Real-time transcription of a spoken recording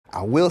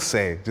I will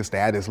say, just to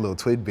add this little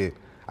tidbit,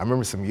 I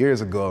remember some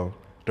years ago,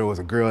 there was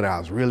a girl that I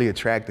was really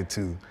attracted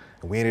to,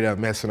 and we ended up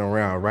messing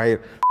around,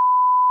 right?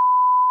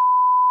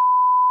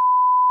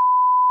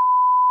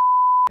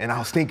 And I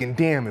was thinking,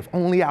 damn, if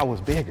only I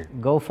was bigger.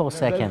 Go for a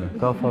second.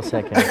 Go for a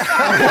second.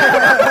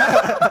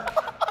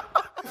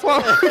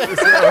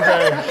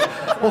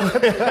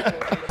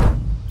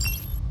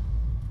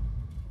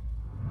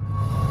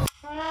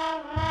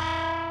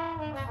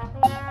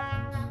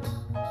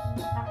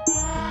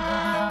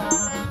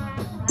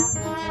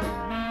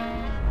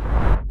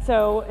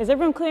 So, is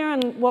everyone clear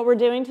on what we're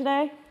doing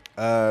today?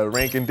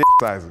 Ranking dick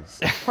sizes.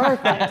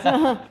 Perfect.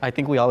 I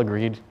think we all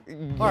agreed.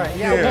 All right,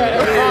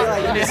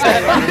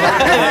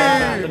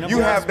 You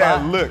have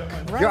that look.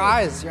 Your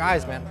eyes,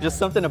 man. Just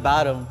something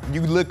about him.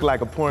 You look like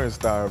a porn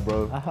star,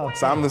 bro.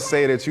 So I'm gonna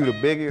say that you the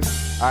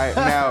biggest. All right,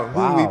 now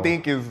who we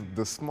think is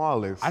the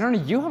smallest? I don't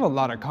know, you have a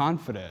lot of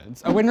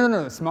confidence. Oh wait, no,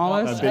 the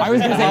smallest? I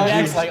was gonna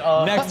say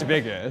next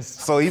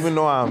biggest. So even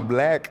though I'm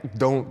black,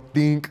 don't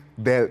think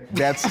that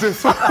that's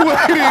just what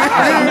it is.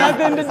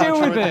 Nothing to do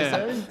with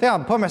it. Yeah,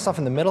 I'll put myself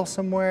in the middle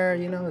somewhere,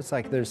 you know, it's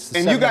like there's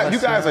And you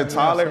guys are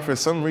taller. For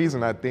some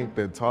reason, I think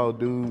that tall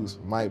dudes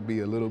might be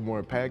a little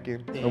more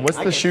packing. And what's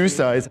the shoe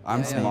size?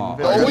 I'm small.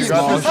 Oh, Shoe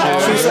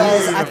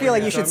size, I feel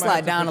like you should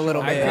slide down a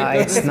little bit.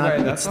 It's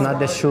not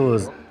the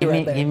shoes. Give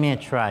me a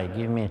try.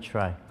 Give me a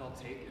try.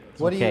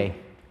 What do you?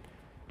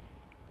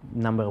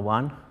 Number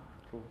one.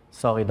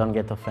 Sorry, don't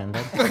get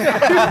offended.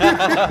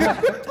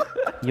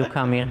 You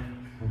come here.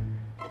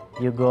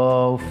 You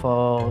go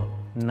for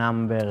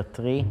number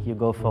 3. You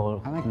go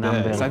for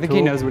number 2. I think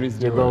he knows what he's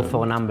doing. You go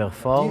for number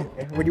 4.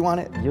 Where do you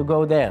want it? You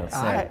go there.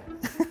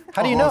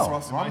 How do you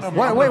know?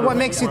 What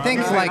makes you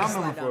think like?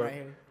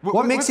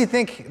 What makes you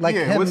think like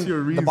him, what's your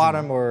reason? the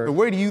bottom or?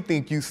 Where do you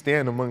think you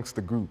stand amongst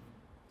the group?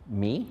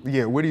 Me?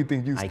 Yeah, where do you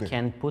think you I stand?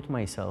 can't put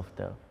myself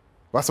there.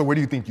 Well, so where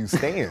do you think you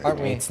stand?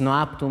 It's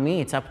not up to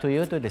me. It's up to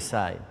you to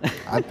decide.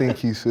 I think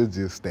he should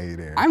just stay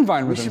there. I'm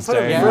fine with him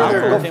staying.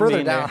 Go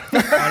further down.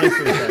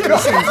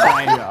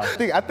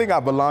 I think I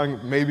belong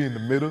maybe in the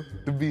middle,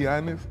 to be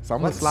honest. So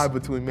I'm gonna slide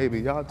between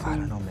maybe y'all two. I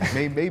don't know,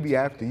 man. Maybe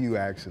after you,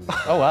 actually.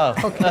 Oh, wow.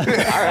 Okay.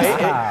 All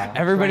right.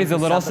 Everybody's a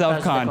little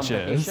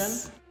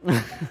self-conscious.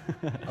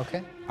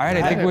 Okay. All right,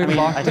 I think we've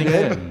locked it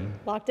in.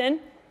 Locked in?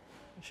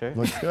 Sure.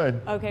 Looks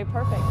good. Okay,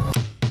 perfect.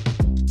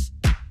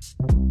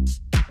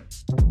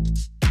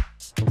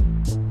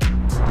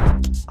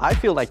 I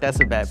feel like that's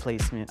a bad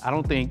placement. I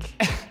don't think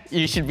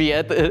you should be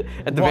at the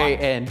very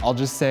end. I'll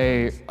just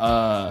say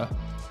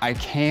I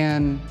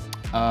can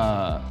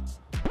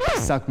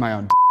suck my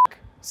own dick.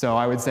 So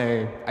I would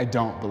say I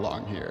don't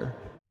belong here.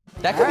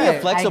 That could be a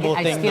flexible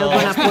thing, still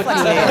though. gonna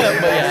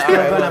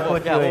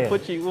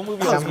put you there. We'll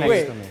move you on.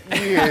 Next to me.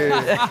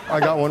 I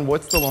got one.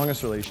 What's the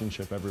longest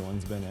relationship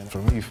everyone's been in?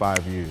 For me,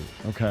 5 years.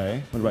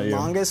 Okay. What about you?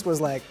 Longest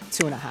was like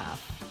 2.5.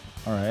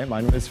 All right.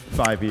 Mine was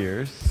 5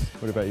 years.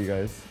 What about you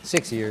guys?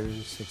 6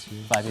 years.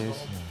 5 years.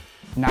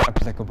 Not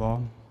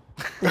applicable. All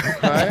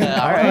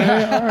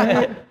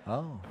right.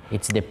 Oh.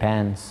 It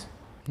depends.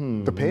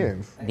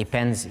 Depends.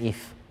 Depends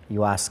if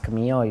you ask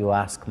me or you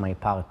ask my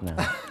partner.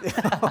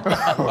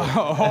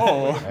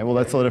 All right, well,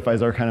 that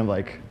solidifies our kind of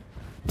like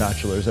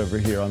bachelors over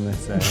here on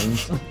this end.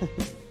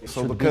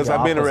 So because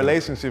I've been in a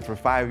relationship for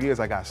 5 years,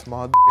 I got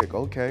small dick,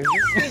 okay.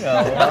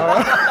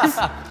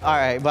 All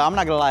right, but I'm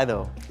not gonna lie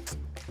though.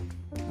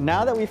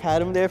 Now that we've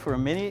had him there for a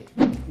minute,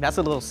 that's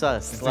a little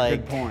sus. That's a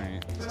good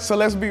point. So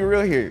let's be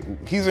real here.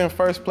 He's in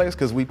first place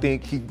because we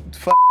think he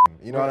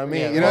you know what I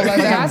mean? Yeah, you know well, what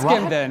I let's mean?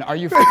 ask him then, are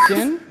you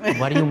f***ing?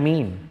 What do you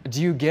mean?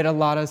 Do you get a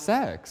lot of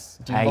sex?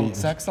 Do you have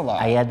sex a lot?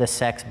 I had the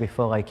sex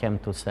before I came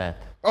to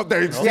set. Oh,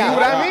 there you see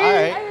what I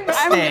mean?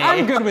 All right.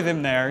 I'm good with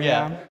him there,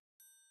 yeah.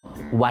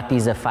 What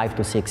is a 5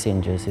 to 6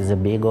 inches? Is it a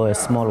big or a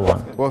small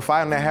one? Well,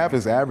 5.5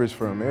 is average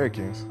for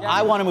Americans.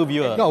 I want to move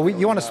you up. No,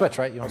 you want to switch,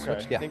 right? You want to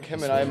switch? I think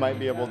him and I might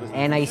be able to.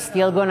 And I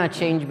still gonna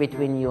change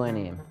between you and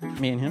him.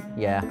 Me and him?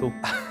 Yeah. Cool.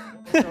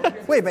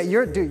 Wait, but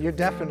you're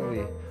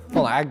definitely.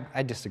 Hold on,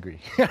 I disagree.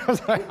 I'm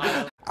sorry.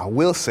 I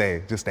will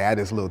say, just to add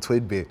this little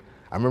tidbit,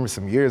 I remember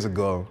some years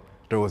ago,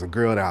 there was a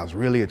girl that I was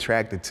really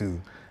attracted to,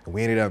 and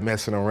we ended up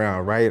messing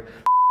around, right?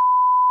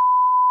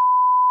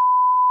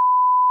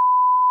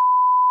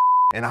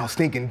 And I was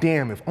thinking,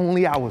 damn, if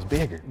only I was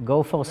bigger.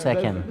 Go for a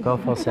second. Go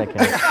for a second.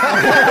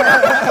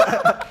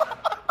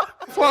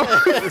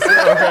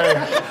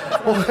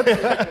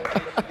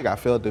 I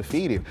felt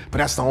defeated, but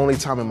that's the only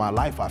time in my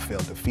life I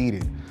felt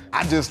defeated.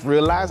 I just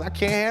realized I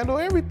can't handle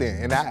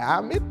everything, and I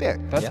admit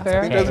that. That's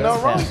fair. There's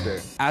nothing wrong with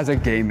that. As a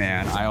gay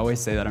man, I always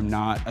say that I'm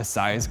not a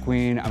size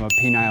queen, I'm a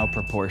penile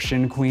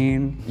proportion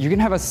queen. You can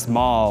have a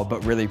small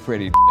but really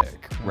pretty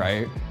dick,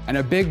 right? And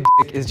a big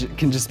dick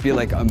can just be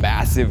like a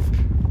massive,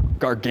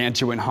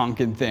 gargantuan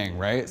honking thing,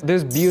 right?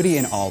 There's beauty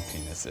in all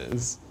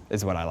penises.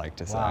 is what I like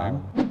to say.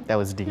 Wow. That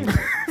was deep.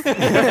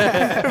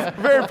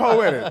 Very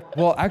poetic.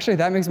 Well, actually,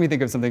 that makes me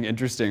think of something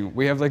interesting.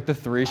 We have like the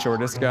 3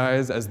 shortest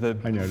guys as the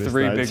I noticed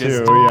 3 that biggest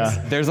too, dudes.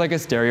 yeah. There's like a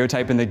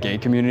stereotype in the gay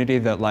community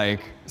that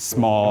like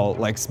small,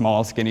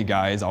 skinny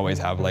guys always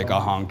have like a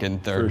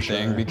honkin' third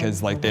thing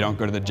because like they don't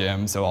go to the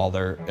gym, so all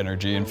their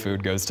energy and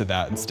food goes to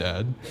that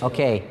instead.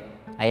 Okay,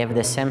 I have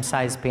the same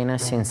size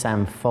penis since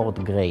I'm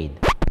 4th grade.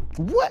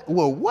 What?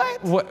 Well, what?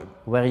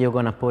 Where are you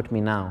gonna put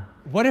me now?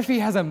 What if he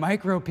has a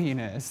micro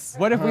penis?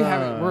 What if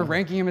we're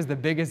ranking him as the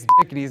biggest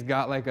dick and he's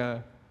got like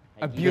a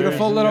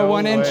beautiful little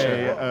 1 inch?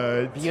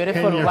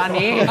 Beautiful 1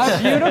 inch. A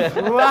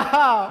beautiful,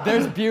 wow.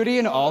 There's beauty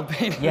in all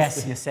penises.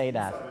 Yes, you say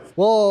that.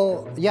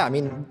 Well, yeah, I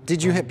mean,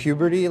 did you hit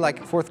puberty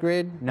like 4th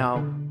grade?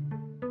 No.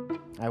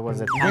 I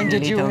was a tiny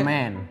little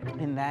man.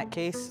 In that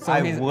case, So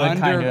I he's would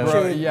kind of.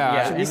 under-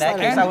 yeah. In that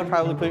case, I would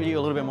probably put you a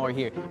little bit more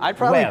here. I'd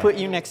probably Where? put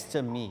you next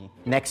to me.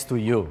 Next to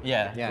you.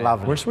 Yeah.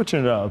 Lovely. We're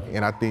switching it up.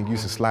 And I think you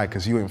should slide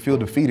because you didn't feel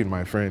defeated,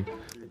 my friend.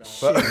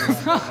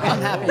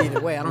 I'm happy either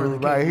way. I don't really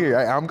care. Right here,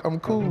 I'm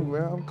cool,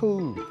 man. I'm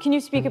cool. Can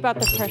you speak about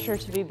the pressure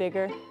to be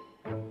bigger?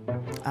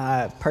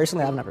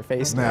 Personally, I've never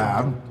faced it.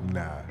 Nah.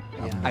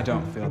 I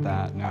don't feel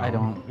that, no. I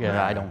don't feel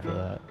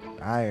that.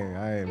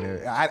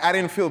 I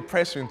didn't feel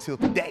pressure until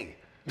today.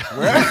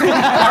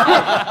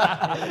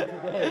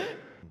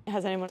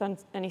 Has anyone done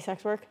any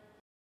sex work?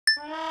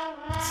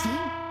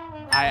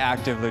 I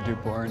actively do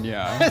porn,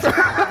 yeah.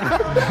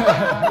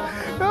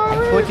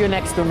 Put you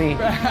next to me.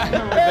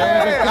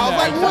 Yeah, I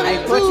was like, what? I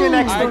put you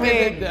next to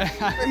me.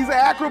 He's an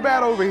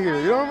acrobat over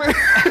here, you know what I mean?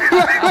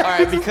 All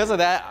right, because of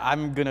that,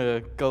 I'm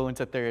gonna go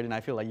into 3rd, and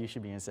I feel like you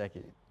should be in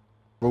 2nd.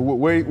 Well,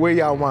 where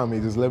y'all want me?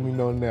 Just let me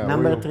know now.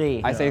 Number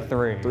 3. I say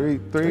 3. Three?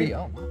 3.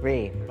 Oh,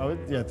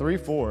 yeah, 3,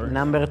 4.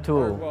 Number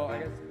 2.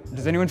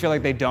 Does anyone feel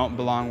like they don't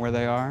belong where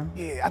they are?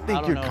 Yeah, I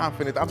think you're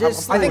confident. I'm I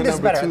think this is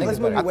better. Two. Let's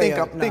move you way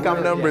up. I think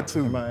I'm number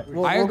 2. I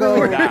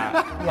agree with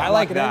that. I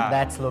like that.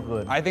 That's look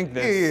good. I think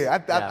this. Yeah,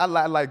 I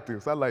like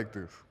this. I like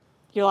this.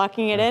 You're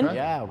locking it in?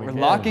 Yeah, We're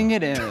locking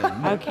it in.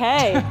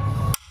 Okay.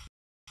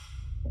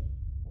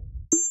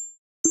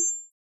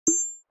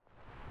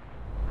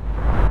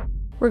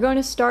 We're going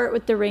to start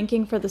with the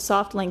ranking for the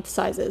soft length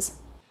sizes.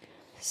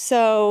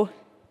 So,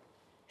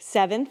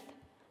 7th,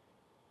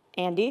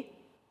 Andy.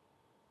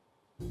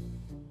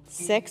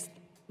 6th,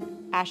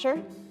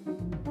 Asher.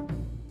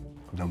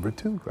 Number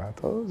 2, I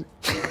told you.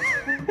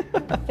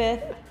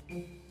 5th,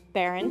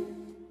 Baron.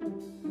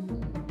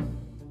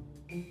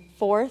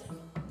 4th,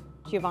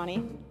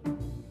 Giovanni.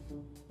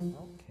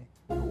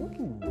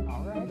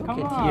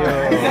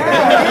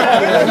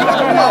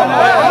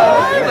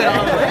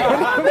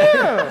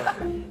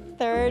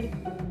 Third,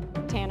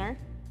 Tanner.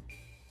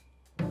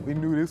 We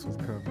knew this was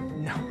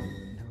coming.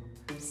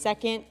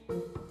 Second,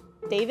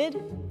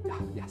 David.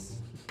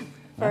 Yes.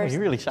 First, You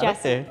really shot up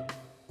Jesse. there.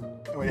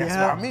 Well, that's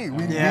what I mean.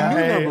 We knew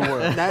number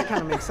 1. That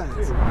kind of makes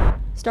sense.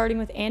 Starting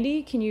with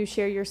Andy, can you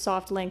share your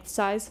soft length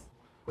size?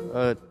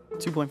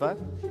 2.5.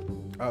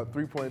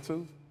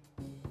 3.2.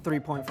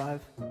 3.5.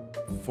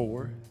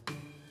 4.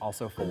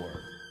 Also 4.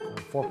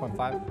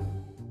 4.5.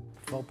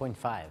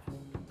 4.5.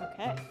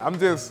 Okay. I'm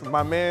just,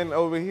 my man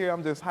over here,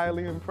 I'm just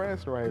highly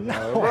impressed right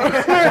now.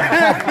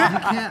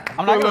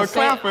 I'm not gonna say.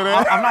 clap for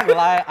that. I'm not gonna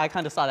lie. I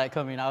kind of saw that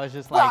coming. I was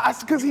just like,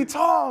 That's because he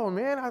tall,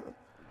 man.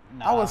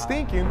 I was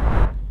thinking.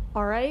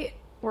 All right,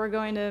 we're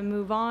going to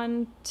move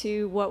on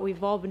to what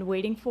we've all been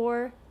waiting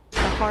for, the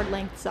hard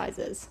length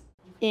sizes.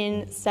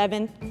 In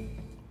 7th,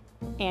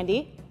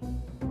 Andy.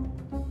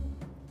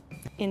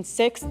 In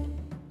 6th,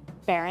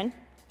 Baron.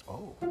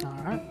 All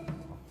right.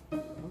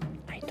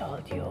 I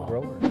told you.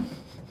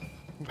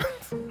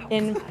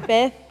 In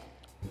 5th,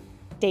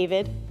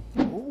 David.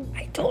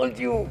 I told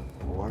you.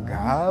 Oh,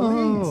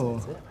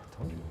 golly.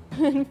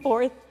 In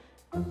 4th,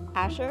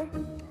 Asher.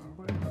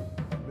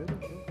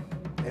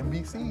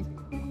 NBC.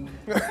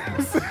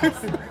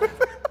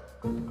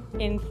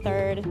 In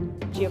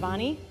 3rd,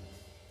 Giovanni.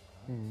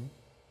 In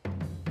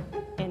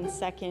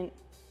 2nd,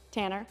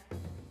 Tanner.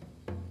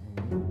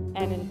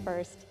 And in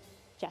 1st,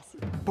 Jesse.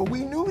 But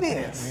we knew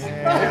this.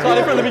 saw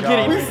it from the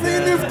beginning. We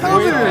seen this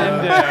coming.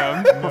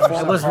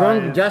 I was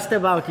wrong just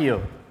about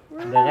you.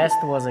 The rest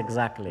was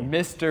exactly.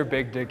 Mr.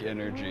 Big Dick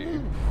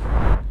Energy.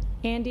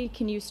 Andy,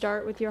 can you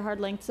start with your hard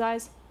length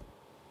size?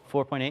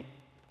 4.8.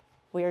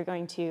 We are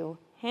going to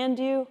hand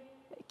you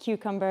a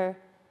cucumber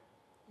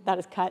that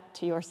is cut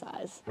to your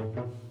size.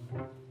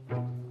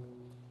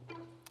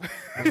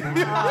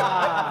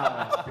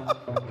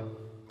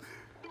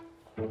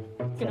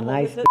 Can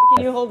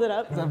you hold it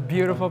up? It's a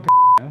beautiful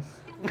penis.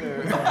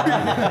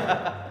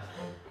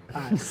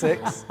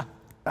 6.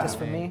 Just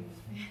for me.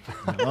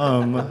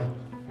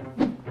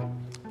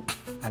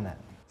 And then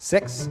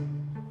 6.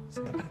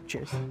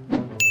 Cheers.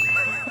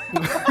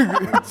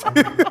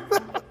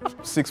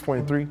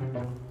 6.3.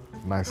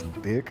 Nice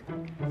and thick.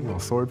 You know,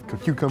 sword,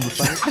 cucumber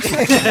size.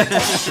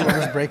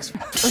 Breaks.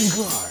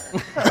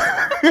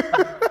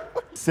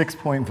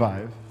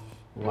 6.5.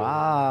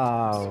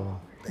 Wow.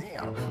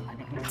 Damn.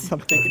 I'm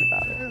thinking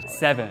about it.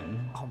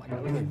 7. Oh my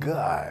God.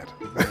 God.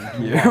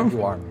 You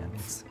are, man.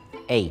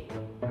 8.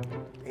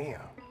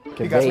 Damn.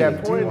 He got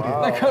that point.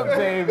 Like a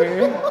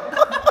baby.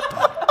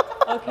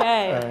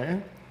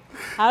 Okay.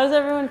 How does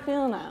everyone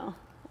feel now?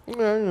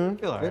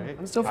 Feel all right.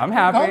 I'm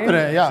happy.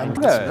 Confident, yeah. It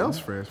smells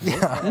fresh.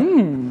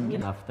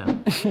 After.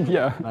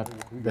 Yeah. But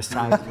the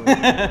size.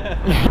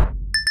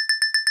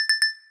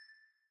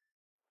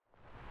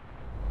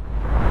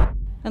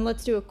 And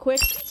let's do a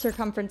quick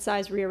circumference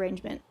size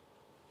rearrangement.